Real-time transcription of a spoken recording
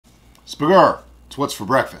SpGr, it's what's for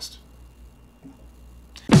breakfast.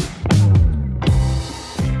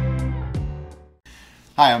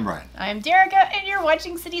 Hi, I'm Brian. I'm Derica, and you're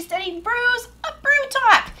watching City Steading Brews, a brew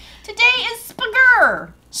talk. Today is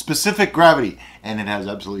SpGr. Specific gravity, and it has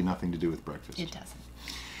absolutely nothing to do with breakfast. It doesn't.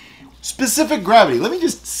 Specific gravity, let me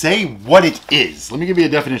just say what it is. Let me give you a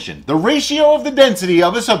definition. The ratio of the density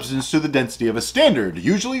of a substance to the density of a standard,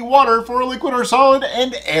 usually water for a liquid or solid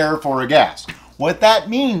and air for a gas. What that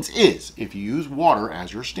means is, if you use water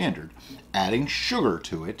as your standard, adding sugar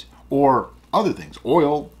to it, or other things,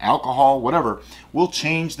 oil, alcohol, whatever, will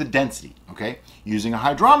change the density, okay? Using a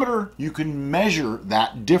hydrometer, you can measure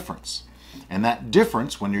that difference. And that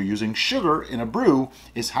difference, when you're using sugar in a brew,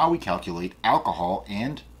 is how we calculate alcohol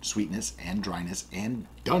and sweetness and dryness and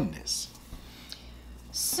doneness.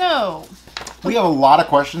 So, we have a lot of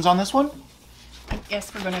questions on this one. I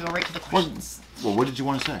guess we're going to go right to the questions. Well, what did you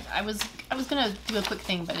want to say? I was going to do a quick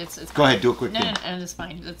thing, but it's Go ahead, do a quick thing. No, it's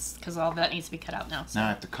fine. It's because all that needs to be cut out now. So. Now I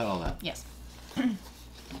have to cut all that. Yes.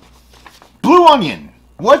 Blue Onion.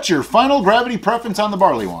 What's your final gravity preference on the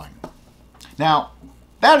barley wine? Now,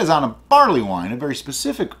 that is on a barley wine, a very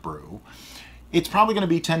specific brew. It's probably going to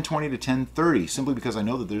be 1020 to 1030, simply because I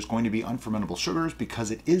know that there's going to be unfermentable sugars because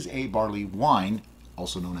it is a barley wine,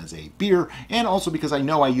 also known as a beer, and also because I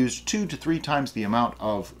know I used 2 to 3 times the amount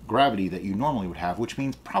of gravity that you normally would have, which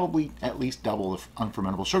means probably at least double the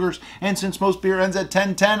unfermentable sugars. And since most beer ends at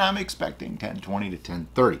 1010, I'm expecting 1020 to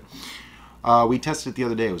 1030. We tested it the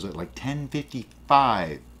other day. It was at like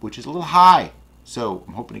 1055, which is a little high. So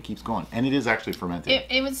I'm hoping it keeps going. And it is actually fermented.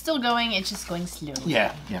 It was still going. It's just going slow.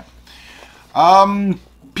 Yeah.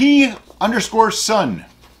 P_sun.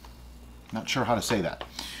 Not sure how to say that.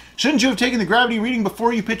 Shouldn't you have taken the gravity reading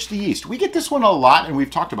before you pitched the yeast? We get this one a lot, and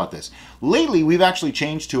we've talked about this. Lately, we've actually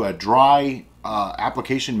changed to a dry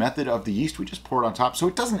application method of the yeast. We just pour it on top, so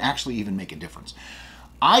it doesn't actually even make a difference.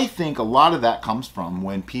 I think a lot of that comes from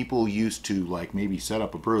when people used to like maybe set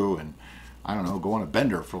up a brew and, I don't know, go on a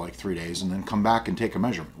bender for like 3 days and then come back and take a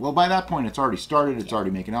measurement. Well, by that point, it's already started. It's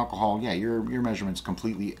already making alcohol. Yeah, your measurement's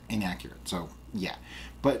completely inaccurate. So, yeah.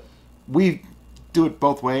 But we do it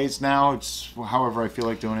both ways now. It's however I feel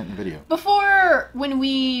like doing it in the video. Before, when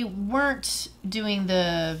we weren't doing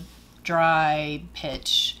the dry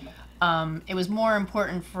pitch, it was more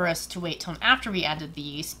important for us to wait till after we added the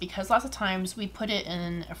yeast because lots of times we put it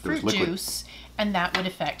in a fruit juice and that would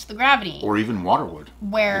affect the gravity. Or even water would.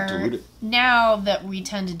 Where now that we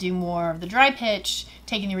tend to do more of the dry pitch,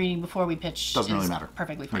 taking the reading before we pitch doesn't really matter.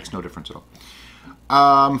 Perfectly fine. Makes no difference at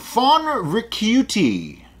all. Fawn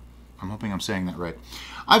Ricuti. I'm hoping I'm saying that right.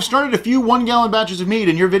 I've started a few 1-gallon batches of mead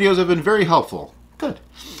and your videos have been very helpful. Good.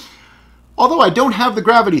 Although I don't have the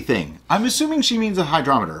gravity thing, I'm assuming she means a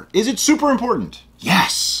hydrometer. Is it super important?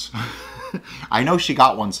 Yes! I know she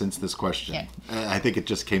got one since this question. Yeah. I think it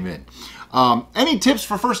just came in. Any tips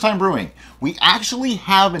for first-time brewing? We actually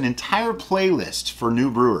have an entire playlist for new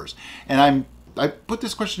brewers. And I put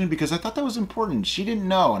this question in because I thought that was important. She didn't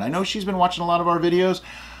know, and I know she's been watching a lot of our videos.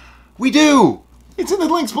 We do! It's in the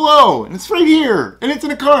links below, and it's right here, and it's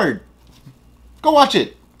in a card. Go watch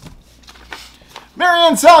it.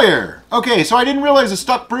 Marianne Salyer. Okay, so I didn't realize a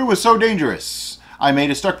stuck brew was so dangerous. I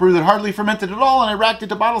made a stuck brew that hardly fermented at all, and I racked it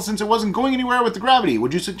to bottle since it wasn't going anywhere with the gravity.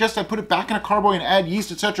 Would you suggest I put it back in a carboy and add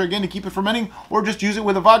yeast, etc. again to keep it fermenting, or just use it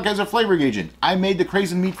with a vodka as a flavoring agent? I made the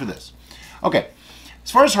craisin mead for this. Okay,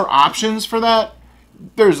 as far as her options for that,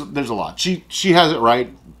 there's a lot. She has it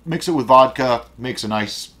right. Mix it with vodka, makes a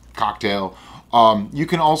nice cocktail. You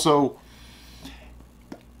can also...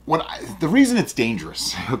 the reason it's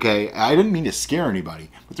dangerous, okay, I didn't mean to scare anybody,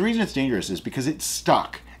 but the reason it's dangerous is because it's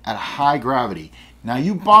stuck at a high gravity. Now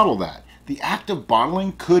you bottle that. The act of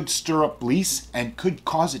bottling could stir up bleach and could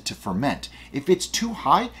cause it to ferment. If it's too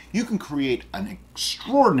high, you can create an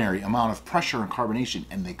extraordinary amount of pressure and carbonation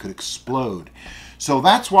and they could explode. So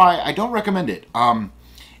that's why I don't recommend it.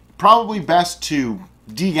 Probably best to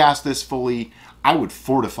degas this fully. I would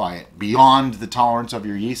fortify it beyond the tolerance of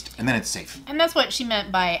your yeast, and then it's safe. And that's what she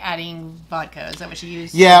meant by adding vodka. Is that what she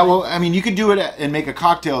used? Yeah, well, I mean, you could do it and make a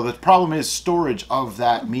cocktail. The problem is storage of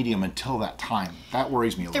that medium until that time. That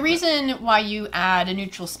worries me a little bit. The reason why you add a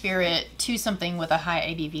neutral spirit to something with a high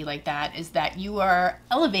ABV like that is that you are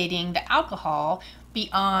elevating the alcohol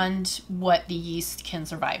beyond what the yeast can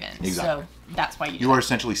survive in. Exactly. So that's why you are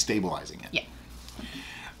essentially stabilizing it.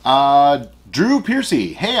 Yeah. Drew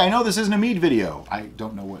Piercy. Hey, I know this isn't a mead video. I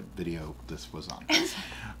don't know what video this was on.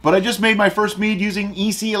 But I just made my first mead using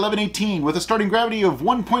EC1118 with a starting gravity of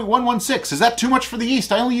 1.116. Is that too much for the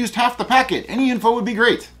yeast? I only used half the packet. Any info would be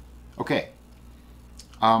great. Okay.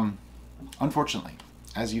 Unfortunately,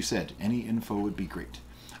 as you said, any info would be great.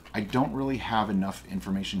 I don't really have enough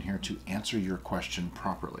information here to answer your question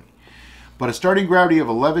properly. But a starting gravity of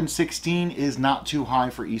 1116 is not too high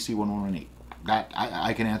for EC1118. That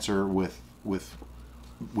I can answer with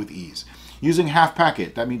ease. Using half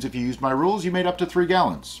packet, that means if you used my rules, you made up to 3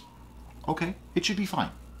 gallons. Okay, it should be fine.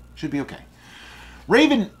 Should be okay.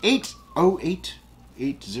 Raven 808,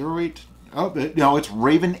 808, oh, no, it's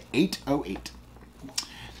Raven 808.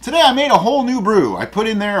 Today I made a whole new brew. I put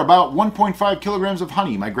in there about 1.5 kilograms of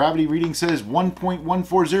honey. My gravity reading says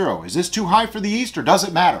 1.140. Is this too high for the yeast or does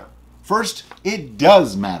it matter? First, it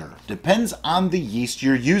does matter. Depends on the yeast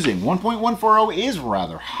you're using. 1.140 is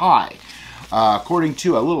rather high. According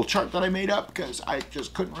to a little chart that I made up because I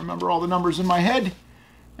just couldn't remember all the numbers in my head.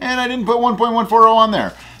 And I didn't put 1.140 on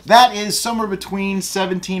there. That is somewhere between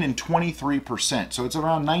 17 and 23%. So it's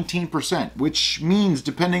around 19%, which means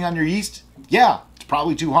depending on your yeast, yeah, it's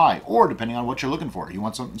probably too high. Or depending on what you're looking for. You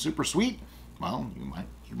want something super sweet? Well, you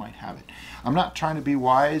might have it. I'm not trying to be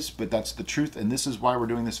wise, but that's the truth. And this is why we're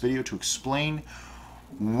doing this video, to explain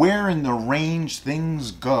where in the range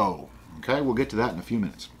things go. Okay, we'll get to that in a few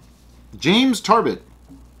minutes. James Tarbett.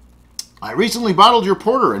 I recently bottled your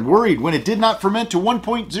porter and worried when it did not ferment to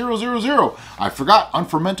 1.000. I forgot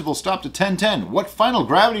unfermentable stopped at 1010. What final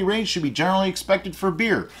gravity range should be generally expected for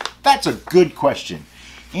beer? That's a good question.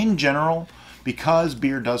 In general, because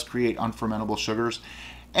beer does create unfermentable sugars,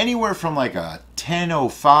 anywhere from like a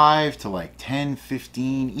 1005 to like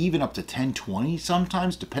 1015, even up to 1020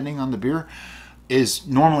 sometimes, depending on the beer, is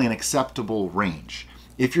normally an acceptable range.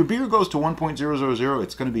 If your beer goes to 1.000,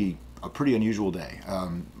 it's going to be a pretty unusual day.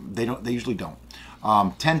 They usually don't.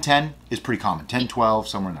 1010 is pretty common. 1012,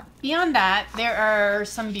 somewhere in there. Beyond that, there are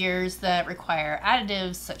some beers that require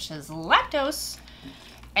additives such as lactose.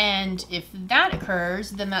 And if that occurs,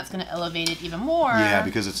 then that's going to elevate it even more. Yeah,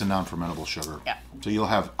 because it's a non-fermentable sugar. Yeah. So you'll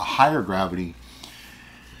have a higher gravity.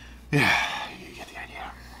 Yeah, you get the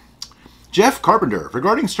idea. Jeff Carpenter,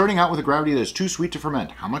 regarding starting out with a gravity that is too sweet to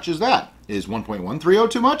ferment, how much is that? Is 1.130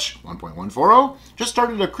 too much? 1.140? Just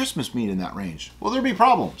started a Christmas mead in that range. Will there be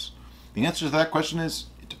problems? The answer to that question is,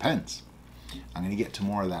 it depends. I'm going to get to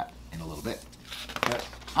more of that in a little bit. But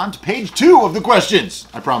on to page 2 of the questions.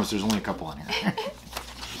 I promise there's only a couple on here.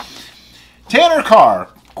 Tanner Carr,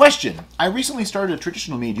 question. I recently started a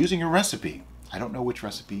traditional mead using your recipe. I don't know which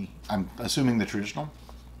recipe. I'm assuming the traditional.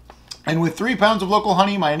 And with 3 pounds of local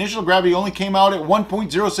honey, my initial gravity only came out at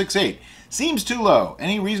 1.068. Seems too low.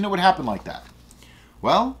 Any reason it would happen like that?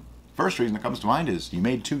 Well, first reason that comes to mind is you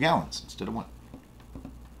made 2 gallons instead of 1.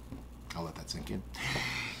 I'll let that sink in.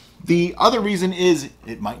 The other reason is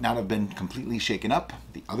it might not have been completely shaken up.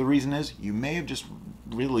 The other reason is you may have just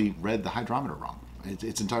really read the hydrometer wrong.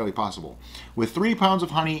 It's entirely possible. With 3 pounds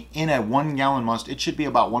of honey in a 1 gallon must, it should be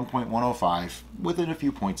about 1.105, within a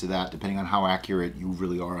few points of that, depending on how accurate you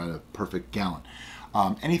really are at a perfect gallon.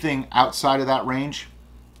 Anything outside of that range,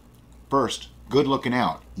 first, good looking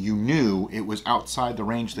out. You knew it was outside the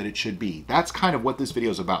range that it should be. That's kind of what this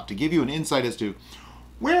video is about, to give you an insight as to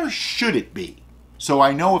where should it be, so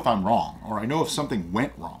I know if I'm wrong, or I know if something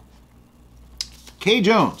went wrong. Kay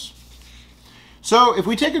Jones. So if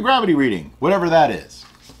we take a gravity reading, whatever that is,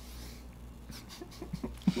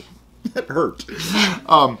 that hurt.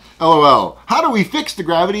 LOL. How do we fix the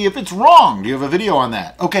gravity if it's wrong? Do you have a video on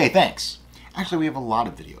that? Okay, thanks. Actually, we have a lot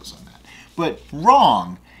of videos on that. But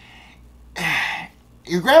wrong,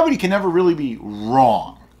 your gravity can never really be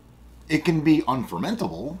wrong. It can be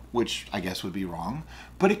unfermentable, which I guess would be wrong,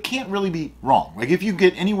 but it can't really be wrong. Like if you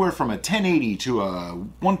get anywhere from a 1080 to a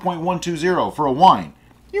 1.120 for a wine,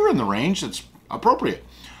 you're in the range that's appropriate.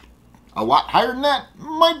 A lot higher than that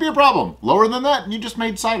might be a problem. Lower than that, you just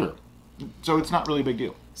made cider. So it's not really a big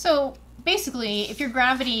deal. So basically, if your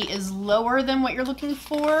gravity is lower than what you're looking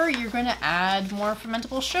for, you're going to add more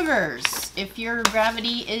fermentable sugars. If your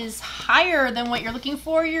gravity is higher than what you're looking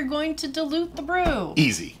for, you're going to dilute the brew.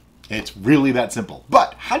 Easy. It's really that simple.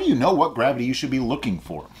 But how do you know what gravity you should be looking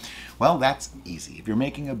for? Well, that's easy. If you're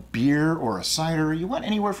making a beer or a cider, you want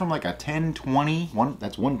anywhere from like a 1020,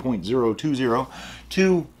 that's 1.020,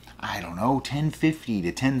 to, I don't know, 1050 to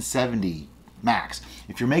 1070 max.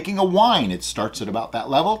 If you're making a wine, it starts at about that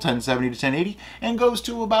level, 1070 to 1080, and goes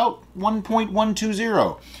to about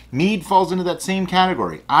 1.120. Mead falls into that same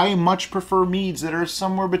category. I much prefer meads that are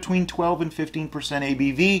somewhere between 12 and 15%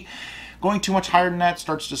 ABV. Going too much higher than that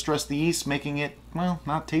starts to stress the yeast, making it, well,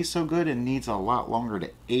 not taste so good and needs a lot longer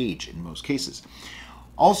to age in most cases.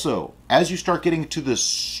 Also, as you start getting to the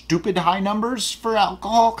stupid high numbers for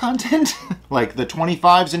alcohol content, like the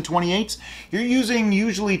 25s and 28s, you're using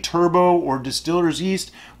usually turbo or distiller's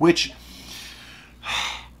yeast, which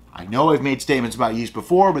I know I've made statements about yeast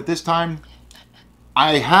before, but this time,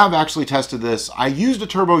 I have actually tested this. I used a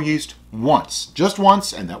turbo yeast once, just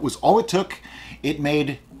once, and that was all it took. It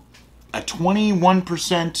made a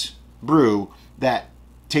 21% brew that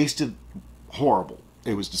tasted horrible.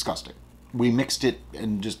 It was disgusting. We mixed it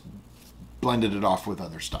and just blended it off with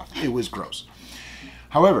other stuff. It was gross.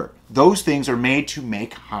 However, those things are made to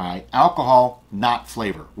make high alcohol, not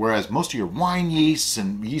flavor. Whereas most of your wine yeasts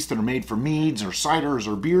and yeasts that are made for meads or ciders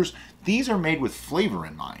or beers, these are made with flavor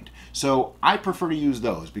in mind. So I prefer to use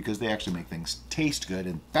those because they actually make things taste good,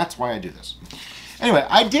 and that's why I do this. Anyway,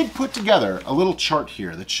 I did put together a little chart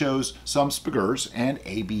here that shows some SpGrs and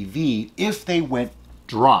ABV if they went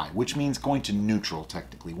dry, which means going to neutral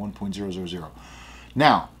technically, 1.000.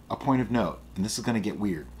 Now, a point of note, and this is going to get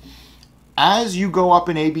weird. As you go up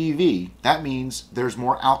in ABV, that means there's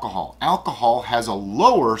more alcohol. Alcohol has a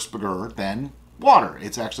lower SpGr than water.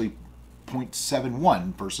 It's actually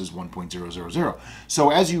 0.71 versus 1.000.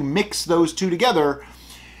 So as you mix those two together,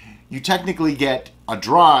 you technically get a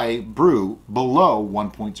dry brew below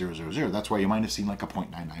 1.000. That's why you might have seen like a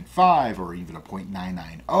 0.995 or even a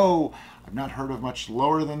 0.990. I've not heard of much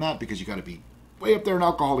lower than that because you got to be way up there in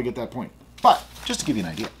alcohol to get that point. But just to give you an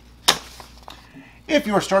idea, if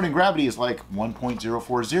your starting gravity is like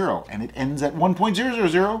 1.040 and it ends at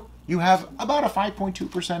 1.000, you have about a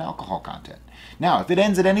 5.2% alcohol content. Now, if it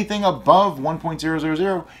ends at anything above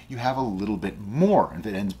 1.000, you have a little bit more. If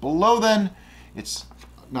it ends below then, it's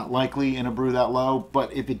not likely in a brew that low,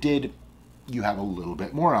 but if it did, you have a little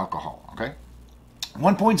bit more alcohol, okay?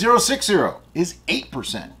 1.060 is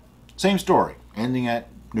 8%. Same story, ending at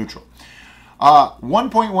neutral.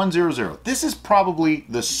 1.100, this is probably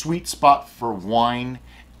the sweet spot for wine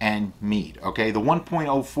and mead, okay? The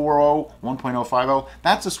 1.040, 1.050,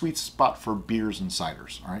 that's a sweet spot for beers and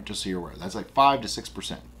ciders, all right? Just so you're aware. That's like 5 to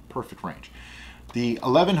 6%, perfect range. The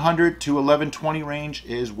 1100 to 1120 range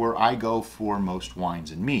is where I go for most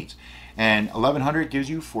wines and meads. And 1100 gives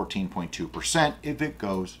you 14.2% if it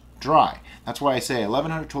goes dry. That's why I say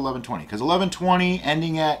 1100 to 1120, because 1120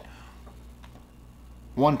 ending at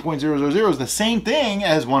 1.000 is the same thing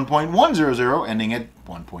as 1.100 ending at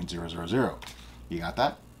 1.000. You got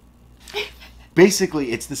that?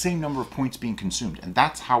 Basically, it's the same number of points being consumed, and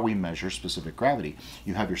that's how we measure specific gravity.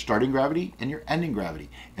 You have your starting gravity and your ending gravity,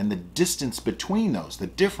 and the distance between those, the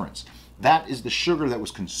difference, that is the sugar that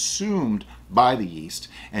was consumed by the yeast,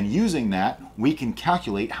 and using that, we can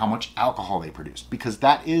calculate how much alcohol they produce, because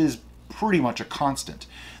that is pretty much a constant.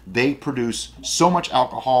 They produce so much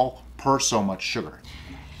alcohol per so much sugar.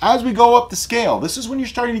 As we go up the scale, this is when you're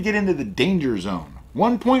starting to get into the danger zone.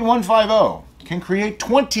 1.150 can create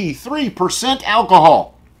 23%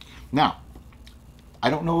 alcohol. Now, I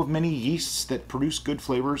don't know of many yeasts that produce good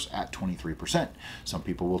flavors at 23%. Some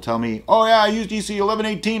people will tell me, oh yeah, I used EC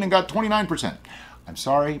 1118 and got 29%. I'm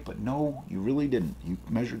sorry, but no, you really didn't. You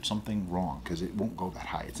measured something wrong because it won't go that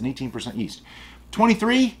high. It's an 18% yeast.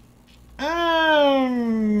 23?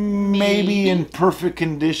 Maybe in perfect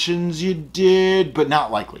conditions you did, but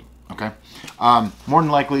not likely, okay? More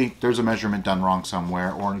than likely, there's a measurement done wrong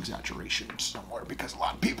somewhere or an exaggeration somewhere because a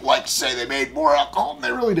lot of people like to say they made more alcohol than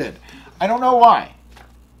they really did. I don't know why.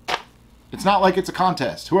 It's not like it's a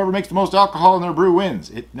contest. Whoever makes the most alcohol in their brew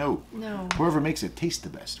wins. No. Whoever makes it taste the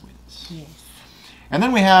best wins. Yes. And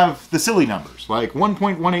then we have the silly numbers, like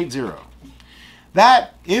 1.180.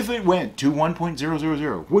 That, if it went to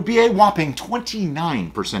 1.000, would be a whopping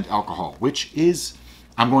 29% alcohol, which is,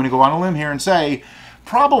 I'm going to go on a limb here and say,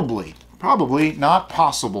 probably not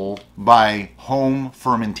possible by home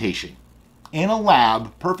fermentation. In a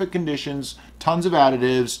lab, perfect conditions, tons of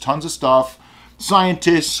additives, tons of stuff,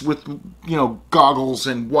 scientists with, goggles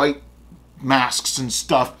and white masks and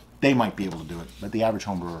stuff, they might be able to do it, but the average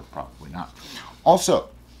home brewer, probably not. Also,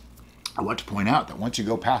 I want to point out that once you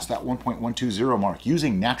go past that 1.120 mark,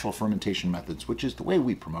 using natural fermentation methods, which is the way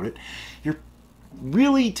we promote it, you're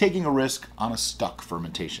really taking a risk on a stuck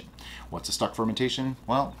fermentation. What's a stuck fermentation?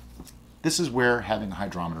 Well, this is where having a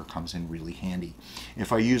hydrometer comes in really handy.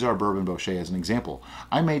 If I use our bourbon bochet as an example,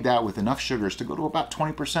 I made that with enough sugars to go to about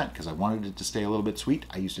 20% because I wanted it to stay a little bit sweet.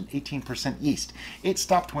 I used an 18% yeast. It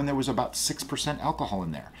stopped when there was about 6% alcohol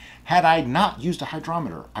in there. Had I not used a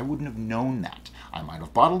hydrometer, I wouldn't have known that. I might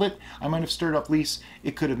have bottled it, I might have stirred up lees,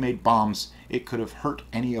 it could have made bombs, it could have hurt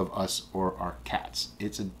any of us or our cats.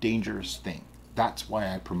 It's a dangerous thing. That's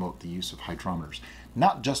why I promote the use of hydrometers.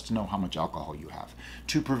 Not just to know how much alcohol you have,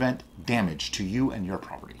 to prevent damage to you and your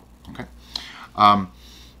property, okay?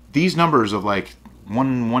 These numbers of like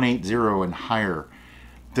 180 and higher,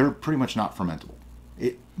 they're pretty much not fermentable.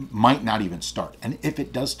 It might not even start. And if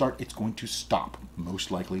it does start, it's going to stop, most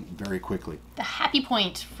likely very quickly. The happy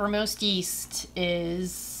point for most yeast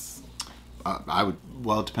is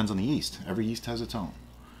Well, it depends on the yeast. Every yeast has its own.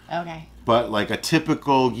 Okay. But like a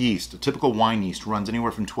typical yeast, a typical wine yeast runs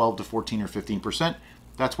anywhere from 12 to 14 or 15%.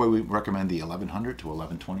 That's why we recommend the 1100 to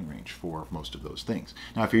 1120 range for most of those things.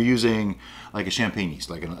 Now, if you're using like a champagne yeast,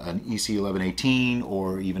 like an EC 1118,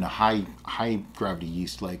 or even a high gravity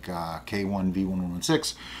yeast like K1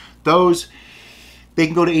 V1116, those, they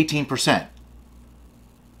can go to 18%.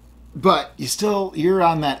 But you're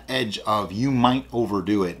on that edge of you might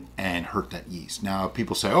overdo it and hurt that yeast. Now,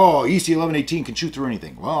 people say, oh, EC 1118 can chew through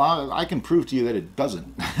anything. Well, I can prove to you that it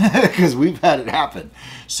doesn't because we've had it happen.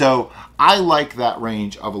 So I like that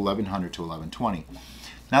range of 1100 to 1120.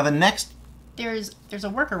 Now, the next... There's a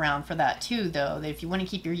workaround for that too, though, that if you want to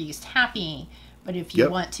keep your yeast happy, but if you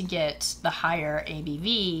want to get the higher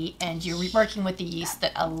ABV and you're working with the yeast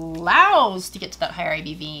that allows to get to that higher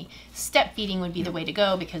ABV, step feeding would be the way to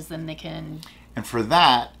go, because then they can... And for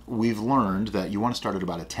that, we've learned that you want to start at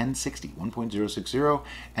about a 1060, 1.060,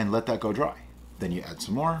 and let that go dry. Then you add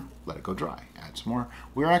some more, let it go dry, add some more.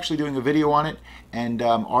 We're actually doing a video on it, and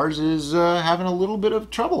ours is having a little bit of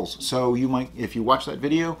troubles. So you might, if you watch that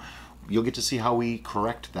video, you'll get to see how we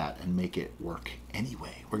correct that and make it work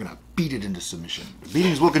anyway. We're going to beat it into submission. The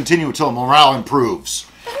beatings will continue until morale improves.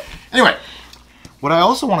 Anyway, what I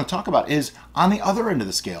also want to talk about is on the other end of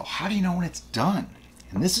the scale, how do you know when it's done?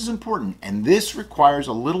 And this is important, and this requires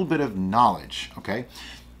a little bit of knowledge, okay?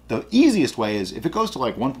 The easiest way is if it goes to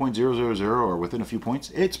like 1.000 or within a few points,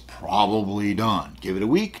 it's probably done. Give it a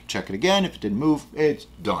week, check it again. If it didn't move, it's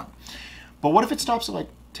done. But what if it stops at like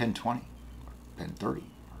 1020, 1030,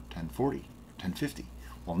 1040, 1050?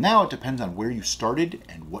 Well, now it depends on where you started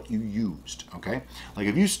and what you used, okay? Like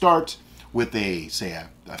if you start with say a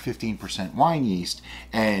 15% wine yeast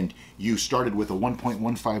and you started with a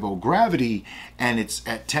 1.150 gravity and it's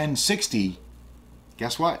at 1060,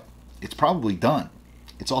 guess what? It's probably done.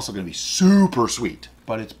 It's also going to be super sweet,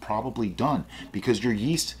 but it's probably done because your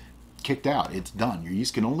yeast kicked out. It's done. Your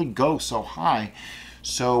yeast can only go so high.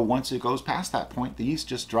 So once it goes past that point, the yeast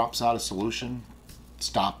just drops out of solution,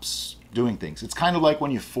 stops doing things. It's kind of like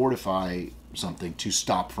when you fortify something to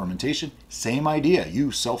stop fermentation. Same idea.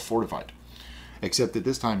 You self-fortified. Except that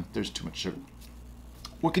this time, there's too much sugar.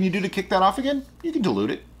 What can you do to kick that off again? You can dilute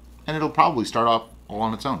it, and it'll probably start off all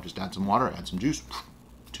on its own. Just add some water, add some juice,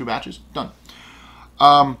 2 batches, done.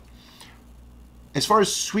 As far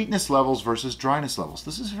as sweetness levels versus dryness levels,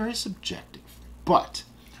 this is very subjective. But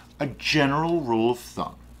a general rule of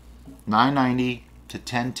thumb, 990 to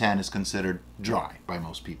 1010 is considered dry by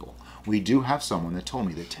most people. We do have someone that told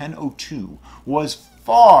me that 1002 was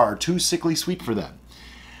far too sickly sweet for them.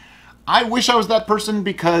 I wish I was that person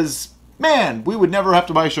because, man, we would never have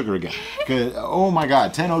to buy sugar again. Oh my God,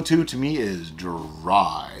 1002 to me is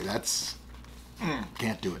dry. That's,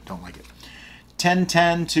 can't do it, don't like it.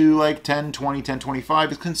 1010 to like 1020,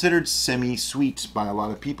 1025 is considered semi-sweet by a lot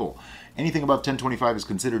of people. Anything above 1025 is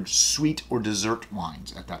considered sweet or dessert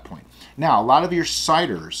wines at that point. Now, a lot of your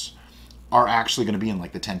ciders are actually going to be in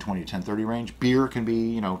like the 1020 to 1030 range. Beer can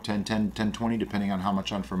be, 1010, 1020, depending on how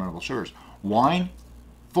much unfermentable sugars. Wine,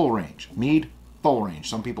 full range. Mead, full range.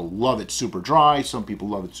 Some people love it super dry. Some people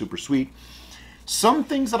love it super sweet. Some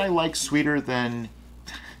things that I like sweeter than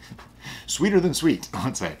sweet,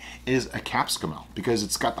 let's say, is a capsicum because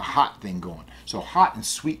it's got the hot thing going. So hot and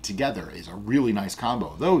sweet together is a really nice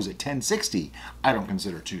combo. Those at 1060, I don't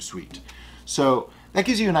consider too sweet. So that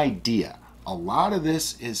gives you an idea. A lot of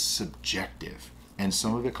this is subjective, and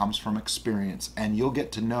some of it comes from experience, and you'll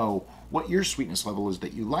get to know what your sweetness level is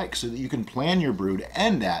that you like so that you can plan your brew to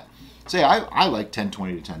end at. Say, I like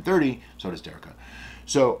 1020 to 1030, so does Derica.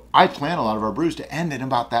 So I plan a lot of our brews to end in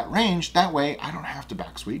about that range. That way, I don't have to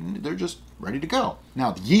back sweeten. They're just ready to go.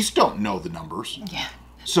 Now, the yeast don't know the numbers. Yeah.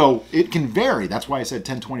 So it can vary. That's why I said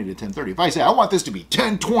 1020 to 1030. If I say, I want this to be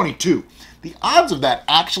 1022, the odds of that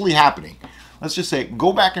actually happening, let's just say,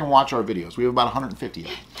 go back and watch our videos. We have about 150 of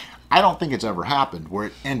them. I don't think it's ever happened where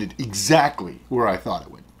it ended exactly where I thought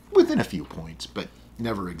it would. Within a few points, but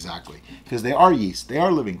never exactly. Because they are yeast. They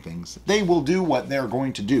are living things. They will do what they're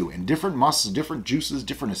going to do. And different musts, different juices,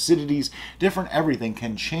 different acidities, different everything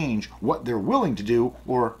can change what they're willing to do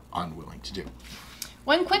or unwilling to do.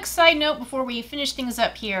 One quick side note before we finish things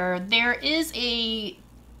up here. There is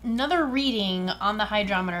another reading on the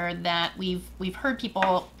hydrometer that we've heard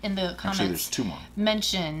people in the comments Actually, there's 2 more.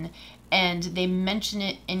 mention, and they mention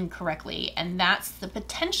it incorrectly, and that's the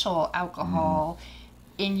potential alcohol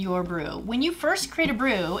in your brew. When you first create a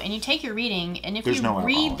brew and you take your reading, and if you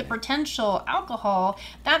read the potential alcohol,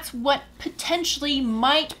 that's what potentially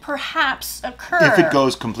might perhaps occur. If it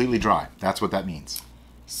goes completely dry, that's what that means.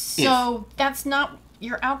 So that's not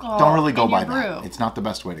your alcohol. Don't really go in your by brew. that. It's not the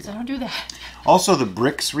best way to So go. don't do that. Also, the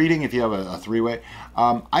bricks reading, if you have a three-way.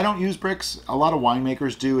 I don't use bricks. A lot of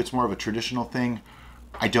winemakers do. It's more of a traditional thing.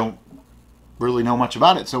 I don't really know much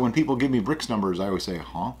about it. So when people give me bricks numbers, I always say,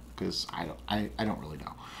 huh? Because I don't really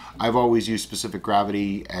know. I've always used specific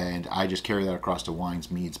gravity, and I just carry that across to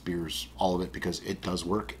wines, meads, beers, all of it, because it does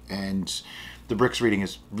work. And the bricks reading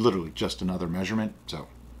is literally just another measurement. So,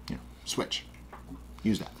 switch.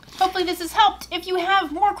 Use that. Hopefully this has helped. If you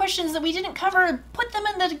have more questions that we didn't cover, put them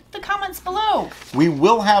in the comments below. We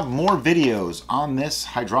will have more videos on this,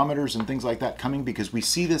 hydrometers and things like that coming, because we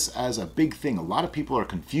see this as a big thing. A lot of people are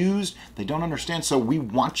confused. They don't understand. So we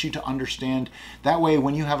want you to understand. That way,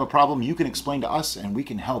 when you have a problem, you can explain to us and we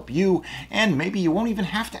can help you. And maybe you won't even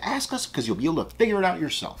have to ask us because you'll be able to figure it out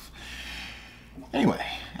yourself. Anyway,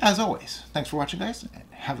 as always, thanks for watching, guys, and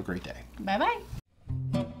have a great day. Bye-bye.